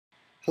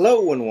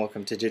Hello and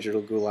welcome to Digital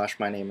Goulash.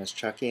 My name is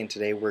Chucky and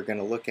today we're going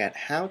to look at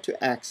how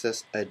to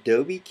access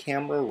Adobe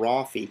Camera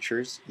Raw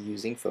features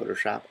using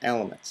Photoshop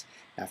Elements.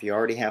 Now if you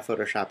already have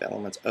Photoshop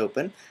Elements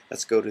open,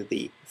 let's go to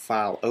the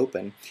File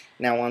Open.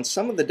 Now on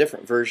some of the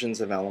different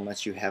versions of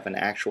Elements you have an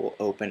actual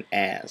Open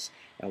As,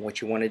 and what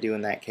you want to do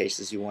in that case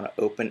is you want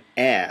to Open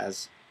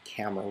As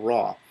Camera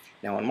Raw.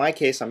 Now in my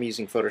case I'm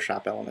using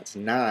Photoshop Elements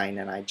 9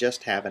 and I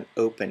just have an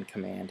Open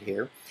command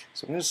here.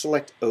 So I'm going to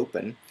select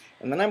Open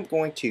and then I'm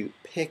going to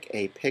pick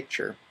a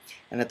picture,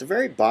 and at the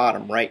very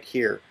bottom right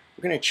here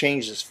we're going to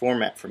change this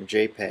format from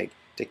JPEG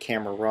to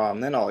Camera Raw,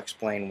 and then I'll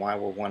explain why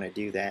we'll want to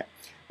do that.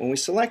 When we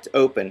select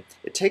Open,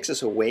 it takes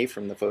us away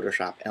from the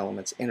Photoshop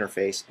Elements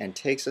interface and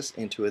takes us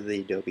into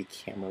the Adobe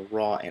Camera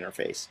Raw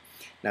interface.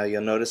 Now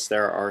you'll notice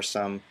there are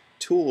some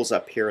tools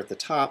up here at the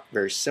top,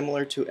 very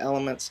similar to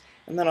Elements,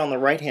 and then on the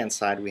right hand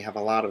side we have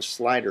a lot of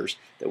sliders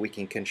that we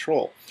can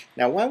control.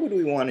 Now why would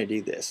we want to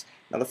do this?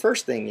 Now the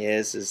first thing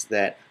is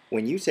that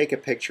when you take a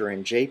picture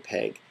in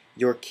JPEG,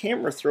 your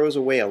camera throws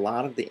away a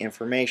lot of the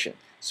information.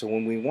 So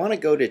when we want to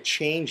go to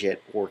change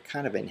it or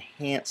kind of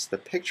enhance the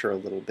picture a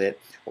little bit,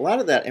 a lot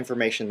of that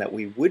information that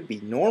we would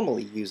be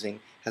normally using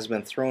has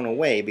been thrown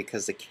away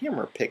because the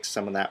camera picks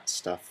some of that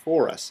stuff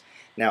for us.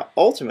 Now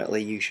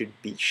ultimately you should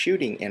be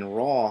shooting in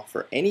RAW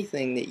for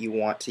anything that you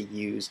want to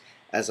use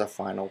as a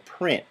final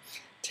print.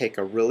 Take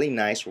a really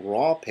nice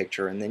RAW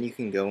picture and then you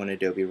can go in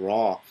Adobe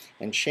RAW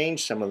and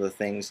change some of the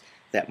things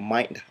that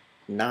might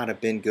not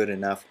have been good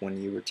enough when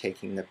you were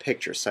taking the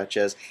picture, such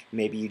as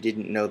maybe you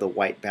didn't know the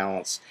white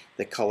balance,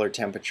 the color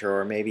temperature,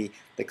 or maybe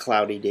the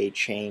cloudy day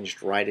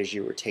changed right as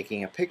you were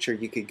taking a picture.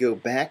 You could go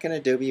back in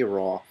Adobe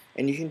RAW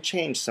and you can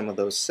change some of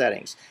those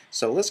settings.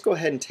 So let's go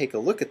ahead and take a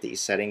look at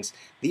these settings.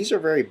 These are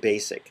very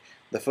basic.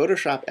 The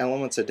Photoshop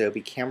Elements,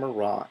 Adobe Camera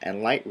Raw,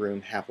 and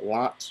Lightroom have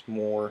lots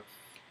more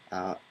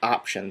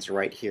options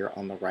right here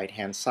on the right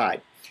hand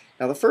side.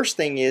 Now the first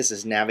thing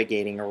is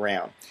navigating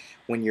around.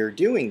 When you're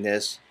doing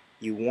this,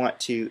 you want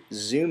to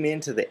zoom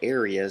into the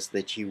areas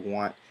that you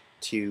want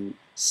to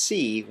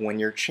see when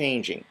you're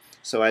changing.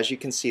 So as you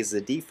can see, as the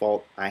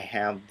default, I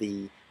have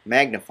the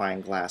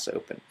magnifying glass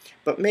open.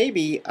 But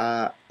maybe,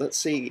 let's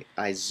see,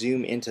 I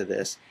zoom into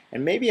this,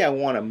 and maybe I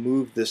want to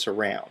move this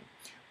around.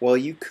 Well,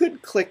 you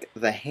could click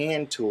the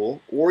hand tool,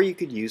 or you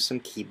could use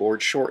some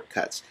keyboard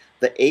shortcuts.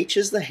 The H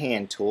is the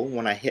hand tool.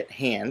 When I hit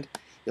hand,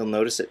 you'll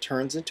notice it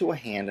turns into a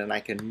hand, and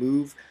I can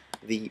move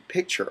the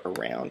picture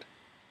around.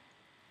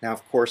 Now,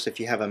 of course, if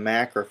you have a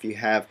Mac or if you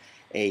have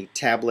a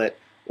tablet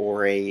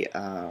or a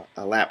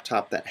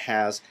laptop that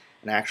has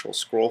an actual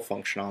scroll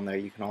function on there,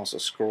 you can also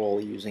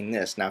scroll using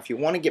this. Now, if you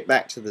want to get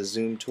back to the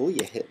zoom tool,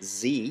 you hit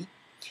Z,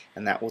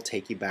 and that will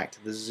take you back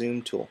to the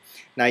zoom tool.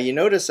 Now, you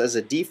notice as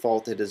a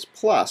default it is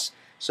plus,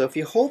 so if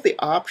you hold the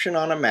Option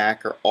on a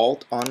Mac or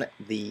Alt on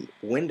the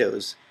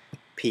Windows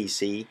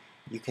PC,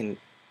 you can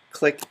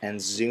click and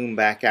zoom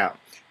back out.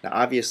 Now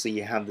obviously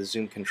you have the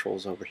zoom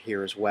controls over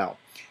here as well.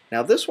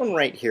 Now this one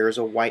right here is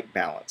a white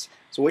balance.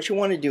 So what you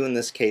want to do in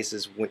this case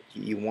is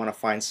you want to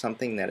find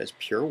something that is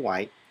pure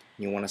white.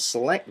 You want to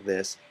select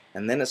this,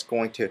 and then it's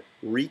going to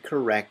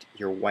recorrect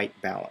your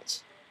white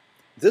balance.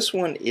 This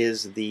one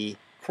is the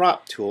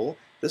crop tool.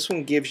 This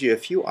one gives you a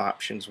few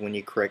options when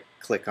you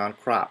click on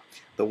crop.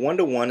 The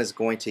 1:1 is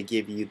going to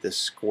give you the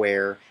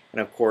square,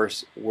 and of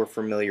course we're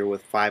familiar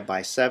with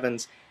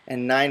 5:7s,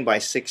 and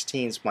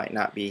 9:16s might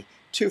not be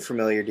too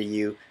familiar to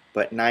you,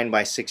 but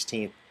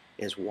 9:16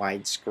 is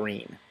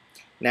widescreen.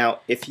 Now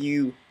if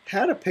you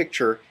had a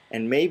picture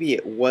and maybe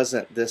it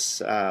wasn't this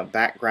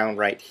background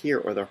right here,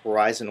 or the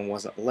horizon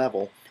wasn't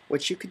level,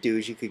 what you could do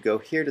is you could go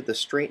here to the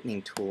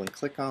straightening tool and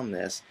click on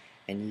this,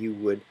 and you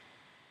would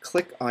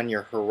click on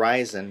your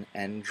horizon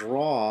and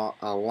draw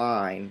a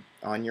line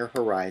on your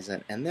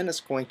horizon, and then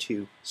it's going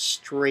to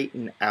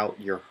straighten out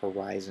your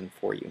horizon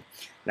for you.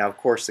 Now of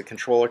course the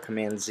controller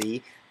Command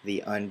Z,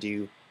 the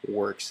undo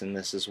works in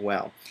this as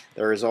well.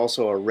 There is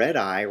also a red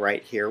eye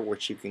right here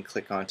which you can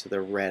click onto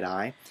the red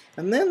eye,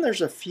 and then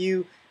there's a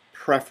few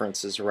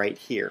preferences right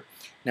here.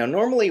 Now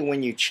normally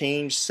when you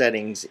change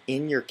settings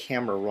in your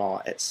Camera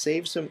Raw, it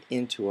saves them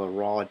into a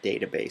RAW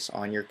database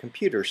on your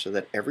computer so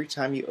that every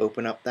time you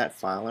open up that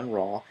file in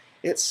RAW,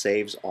 it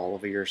saves all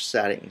of your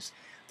settings.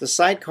 The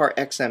Sidecar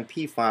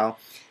XMP file,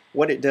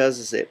 what it does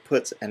is it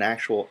puts an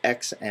actual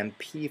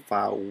XMP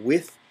file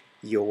with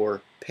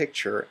your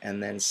picture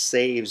and then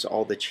saves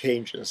all the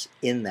changes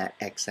in that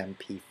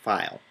XMP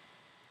file.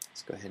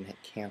 Let's go ahead and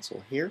hit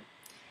cancel here.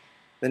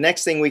 The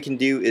next thing we can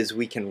do is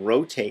we can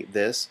rotate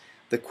this.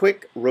 The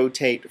quick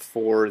rotate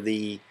for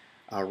the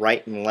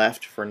right and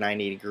left for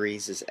 90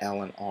 degrees is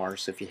L and R.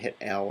 So if you hit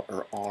L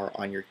or R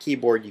on your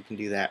keyboard, you can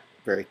do that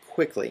very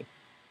quickly.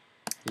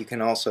 You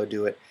can also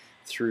do it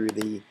through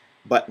the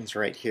buttons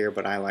right here,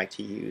 but I like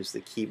to use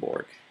the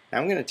keyboard. Now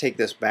I'm going to take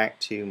this back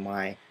to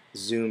my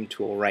zoom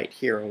tool right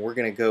here, and we're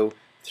going to go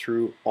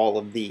through all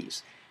of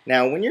these.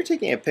 Now when you're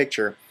taking a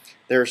picture,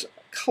 there's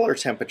color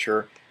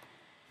temperature.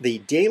 The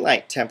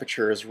daylight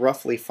temperature is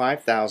roughly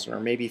 5,000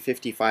 or maybe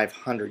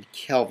 5,500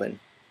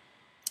 Kelvin.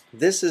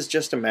 This is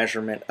just a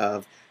measurement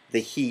of the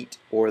heat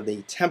or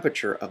the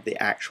temperature of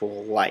the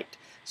actual light.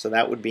 So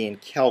that would be in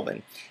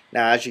Kelvin.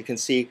 Now as you can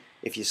see,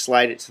 if you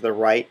slide it to the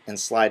right and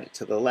slide it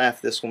to the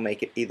left, this will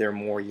make it either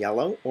more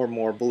yellow or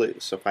more blue.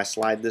 So if I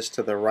slide this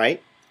to the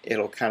right,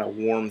 it'll kind of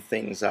warm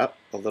things up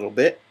a little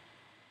bit.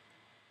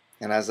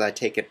 And as I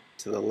take it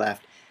to the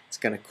left, it's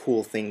going to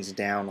cool things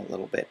down a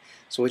little bit.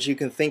 So what you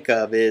can think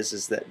of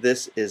is that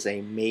this is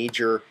a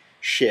major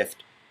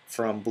shift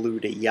from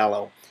blue to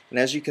yellow. And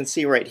as you can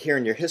see right here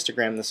in your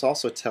histogram, this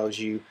also tells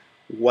you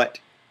what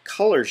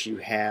colors you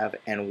have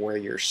and where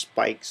your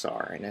spikes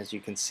are. And as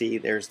you can see,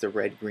 there's the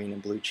red, green,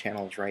 and blue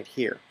channels right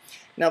here.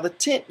 Now the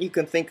tint you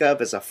can think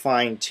of as a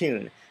fine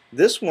tune.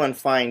 This one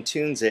fine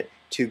tunes it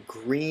to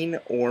green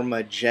or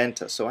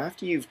magenta. So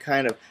after you've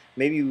kind of,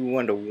 maybe we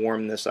wanted to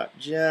warm this up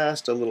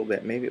just a little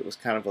bit. Maybe it was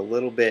kind of a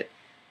little bit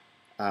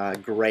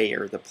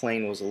grayer. The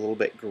plane was a little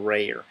bit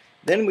grayer.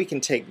 Then we can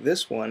take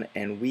this one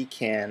and we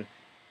can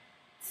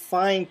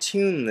fine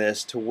tune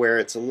this to where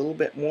it's a little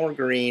bit more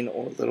green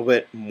or a little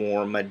bit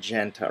more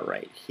magenta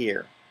right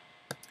here.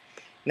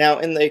 Now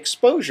in the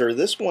exposure,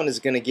 this one is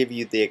going to give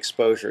you the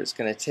exposure. It's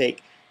going to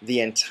take the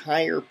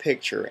entire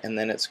picture and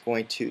then it's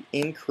going to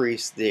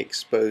increase the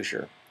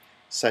exposure,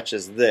 such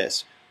as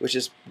this, which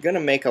is going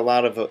to make a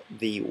lot of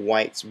the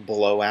whites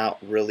blow out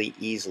really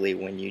easily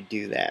when you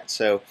do that.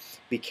 So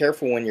be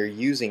careful when you're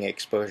using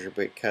exposure,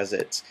 because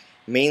it's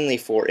mainly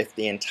for if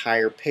the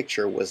entire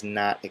picture was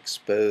not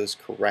exposed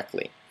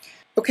correctly.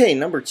 Okay,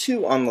 number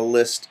 2 on the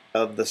list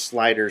of the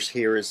sliders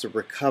here is the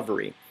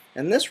recovery.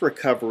 And this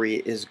recovery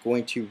is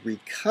going to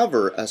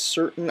recover a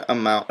certain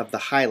amount of the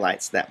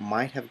highlights that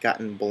might have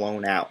gotten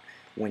blown out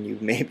when you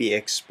maybe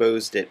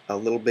exposed it a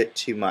little bit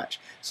too much.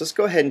 So let's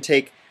go ahead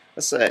and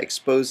let's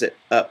expose it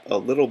up a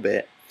little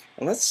bit,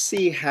 and let's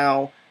see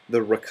how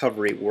the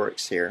recovery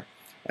works here.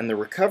 And the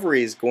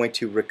recovery is going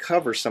to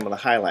recover some of the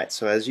highlights.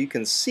 So as you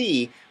can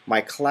see,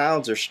 my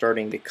clouds are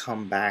starting to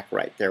come back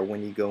right there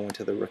when you go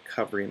into the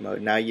recovery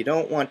mode. Now you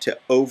don't want to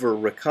over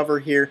recover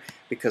here,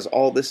 because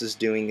all this is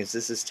doing is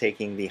this is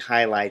taking the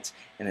highlights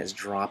and it's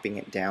dropping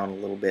it down a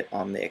little bit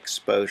on the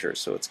exposure.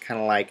 So it's kind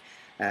of like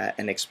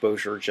an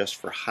exposure just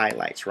for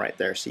highlights right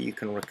there, so you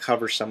can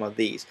recover some of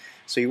these.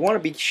 So you want to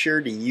be sure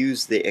to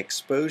use the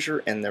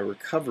exposure and the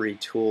recovery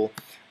tool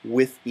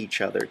with each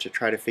other to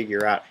try to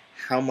figure out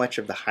how much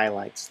of the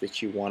highlights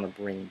that you want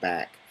to bring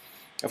back.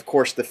 Of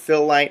course, the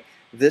fill light,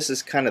 this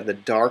is kind of the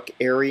dark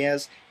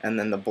areas, and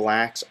then the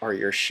blacks are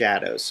your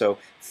shadows. So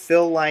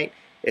fill light,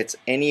 it's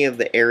any of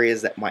the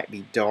areas that might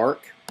be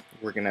dark.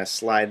 We're going to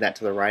slide that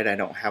to the right. I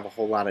don't have a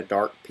whole lot of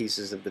dark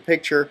pieces of the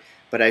picture,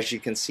 but as you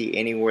can see,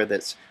 anywhere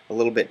that's a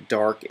little bit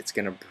dark, it's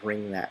going to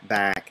bring that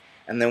back.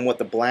 And then what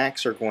the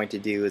blacks are going to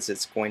do is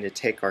it's going to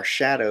take our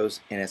shadows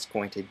and it's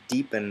going to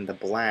deepen the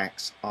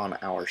blacks on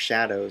our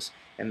shadows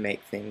and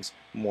make things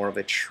more of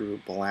a true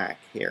black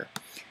here.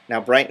 Now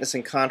brightness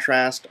and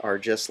contrast are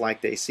just like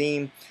they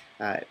seem.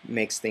 It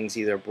makes things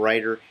either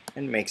brighter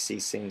and makes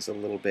these things a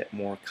little bit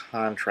more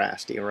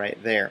contrasty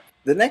right there.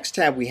 The next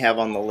tab we have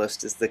on the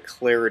list is the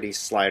clarity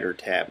slider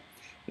tab.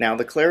 Now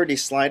the clarity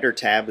slider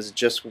tab is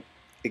just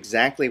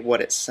exactly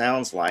what it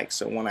sounds like.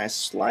 So when I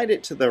slide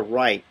it to the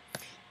right,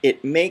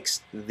 it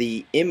makes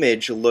the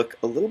image look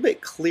a little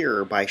bit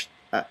clearer by,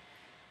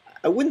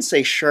 I wouldn't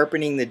say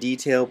sharpening the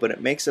detail, but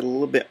it makes it a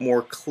little bit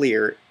more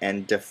clear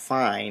and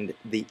defined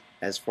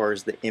as far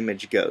as the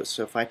image goes.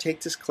 So if I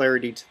take this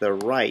clarity to the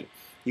right,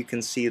 you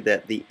can see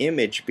that the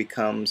image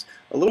becomes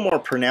a little more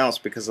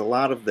pronounced because a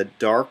lot of the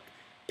dark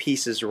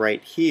pieces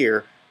right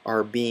here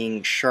are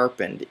being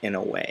sharpened in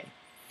a way.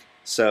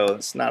 So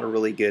it's not a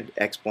really good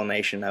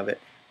explanation of it.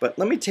 But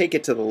let me take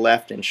it to the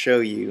left and show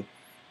you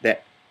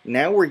that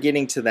now we're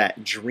getting to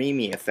that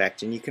dreamy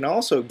effect. And you can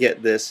also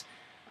get this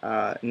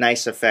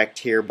nice effect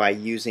here by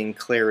using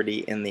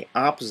clarity in the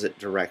opposite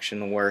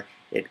direction, where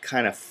it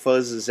kind of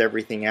fuzzes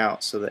everything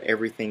out so that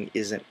everything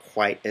isn't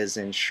quite as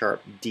in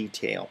sharp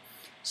detail.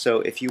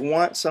 So if you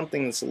want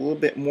something that's a little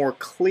bit more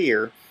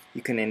clear,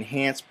 you can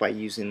enhance by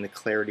using the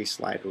clarity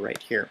slider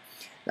right here.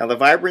 Now the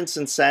vibrance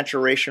and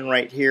saturation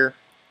right here,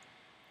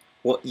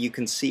 what you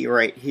can see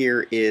right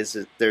here is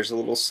that there's a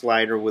little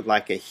slider with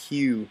like a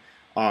hue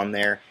on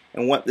there,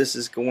 and what this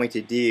is going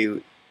to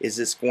do is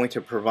it's going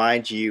to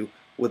provide you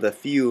with a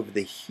few of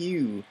the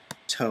hue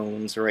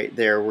tones right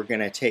there. We're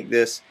going to take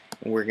this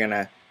and we're going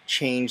to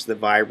change the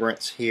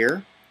vibrance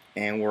here,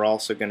 and we're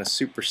also going to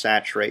super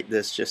saturate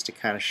this just to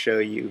kind of show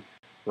you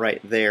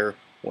right there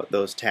what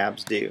those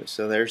tabs do.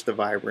 So there's the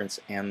vibrance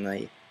and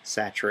the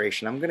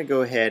saturation. I'm going to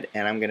go ahead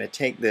and I'm going to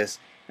take this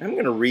and I'm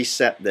going to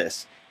reset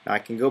this. Now I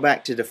can go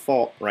back to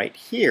default right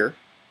here,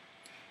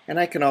 and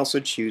I can also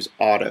choose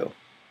auto.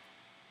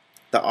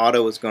 The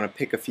auto is going to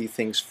pick a few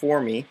things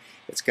for me.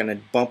 It's going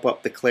to bump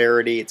up the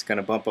clarity, it's going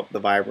to bump up the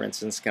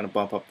vibrance, and it's going to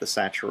bump up the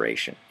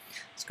saturation.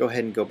 Let's go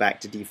ahead and go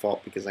back to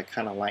default because I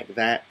kind of like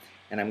that.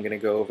 And I'm going to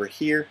go over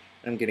here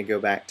and I'm going to go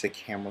back to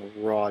Camera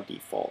Raw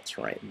defaults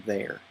right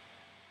there.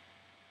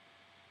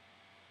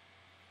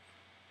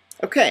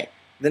 Okay,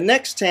 the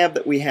next tab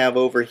that we have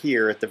over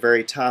here at the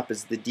very top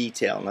is the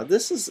detail. Now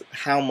this is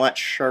how much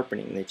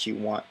sharpening that you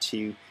want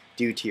to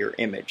do to your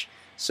image.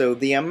 So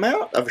the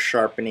amount of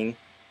sharpening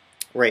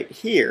right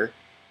here,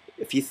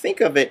 if you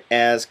think of it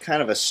as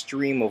kind of a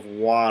stream of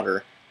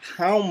water,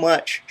 how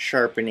much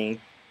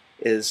sharpening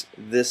is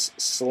this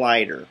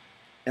slider?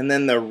 And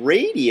then the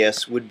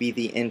radius would be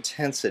the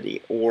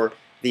intensity, or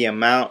the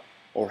amount,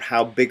 or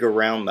how big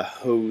around the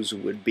hose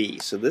would be.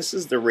 So this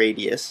is the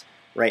radius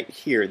right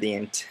here, the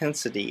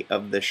intensity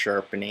of the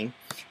sharpening,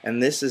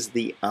 and this is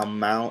the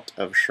amount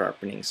of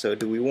sharpening. So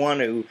do we want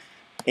to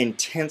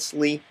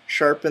intensely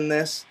sharpen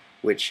this,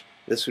 which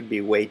this would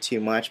be way too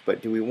much,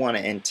 but do we want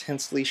to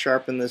intensely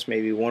sharpen this,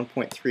 maybe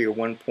 1.3 or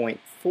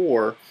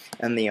 1.4,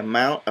 and the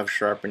amount of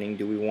sharpening,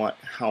 do we want,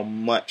 how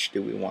much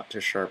do we want to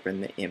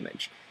sharpen the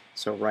image?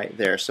 So right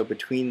there, so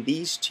between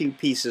these two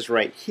pieces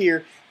right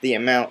here, the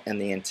amount and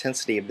the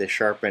intensity of the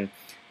sharpen,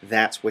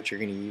 that's what you're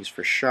going to use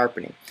for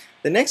sharpening.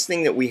 The next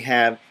thing that we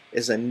have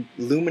is a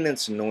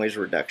luminance noise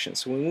reduction.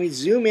 So when we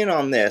zoom in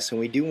on this, and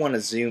we do want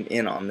to zoom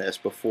in on this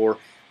before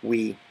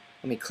we,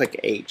 let me click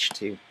H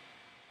to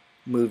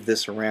move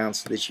this around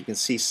so that you can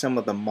see some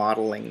of the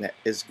modeling that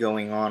is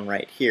going on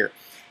right here.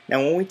 Now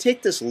when we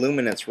take this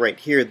luminance right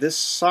here, this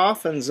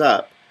softens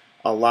up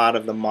a lot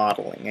of the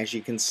modeling. As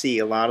you can see,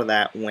 a lot of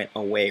that went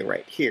away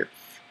right here.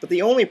 But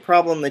the only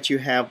problem that you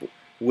have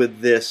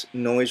with this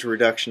noise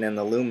reduction and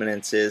the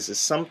luminance is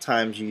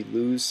sometimes you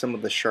lose some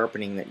of the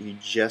sharpening that you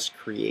just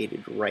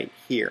created right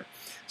here.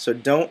 So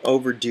don't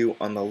overdo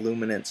on the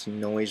luminance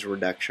noise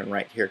reduction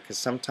right here, because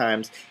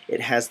sometimes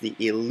it has the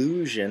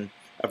illusion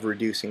of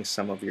reducing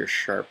some of your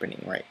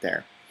sharpening right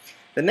there.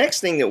 The next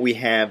thing that we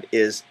have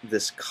is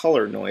this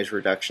color noise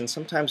reduction.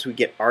 Sometimes we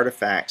get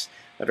artifacts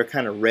that are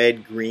kind of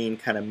red, green,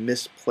 kind of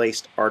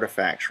misplaced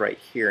artifacts right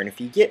here. And if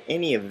you get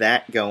any of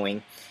that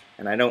going,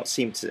 and I don't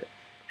seem to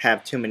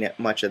have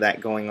much of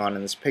that going on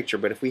in this picture,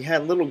 but if we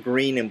had little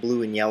green and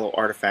blue and yellow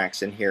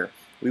artifacts in here,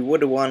 we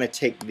would want to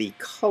take the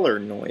color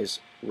noise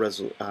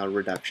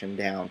reduction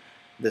down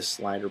this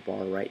slider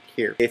bar right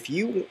here. If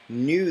you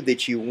knew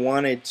that you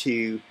wanted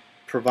to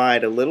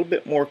provide a little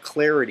bit more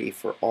clarity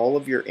for all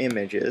of your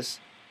images,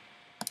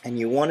 and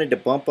you wanted to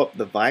bump up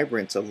the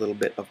vibrance a little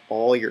bit of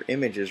all your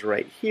images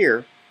right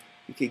here,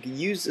 you could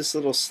use this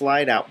little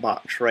slide out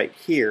box right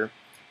here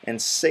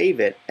and save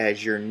it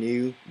as your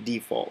new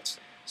defaults.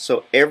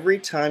 So every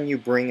time you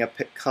bring a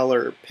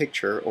color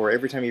picture, or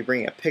every time you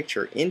bring a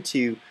picture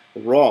into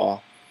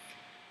RAW,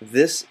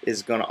 this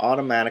is going to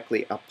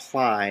automatically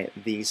apply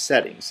these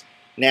settings.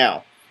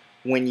 Now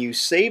when you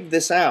save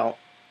this out,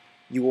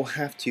 you will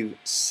have to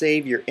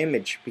save your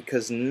image,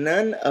 because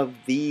none of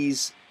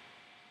these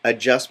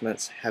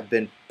adjustments have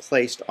been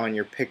placed on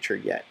your picture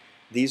yet.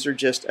 These are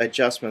just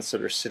adjustments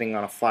that are sitting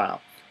on a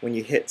file. When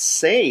you hit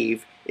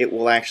save, it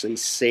will actually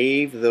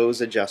save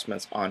those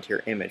adjustments onto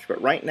your image, but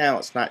right now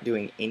it's not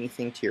doing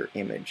anything to your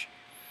image.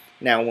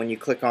 Now when you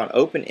click on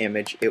open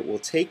image, it will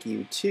take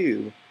you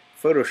to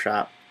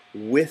Photoshop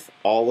with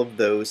all of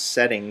those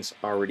settings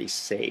already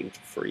saved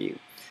for you.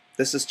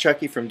 This is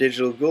Chucky from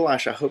Digital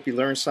Goulash. I hope you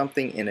learned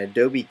something in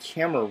Adobe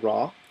Camera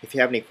Raw. If you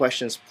have any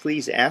questions,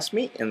 please ask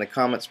me in the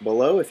comments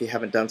below. If you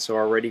haven't done so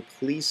already,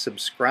 please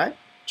subscribe.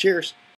 Cheers!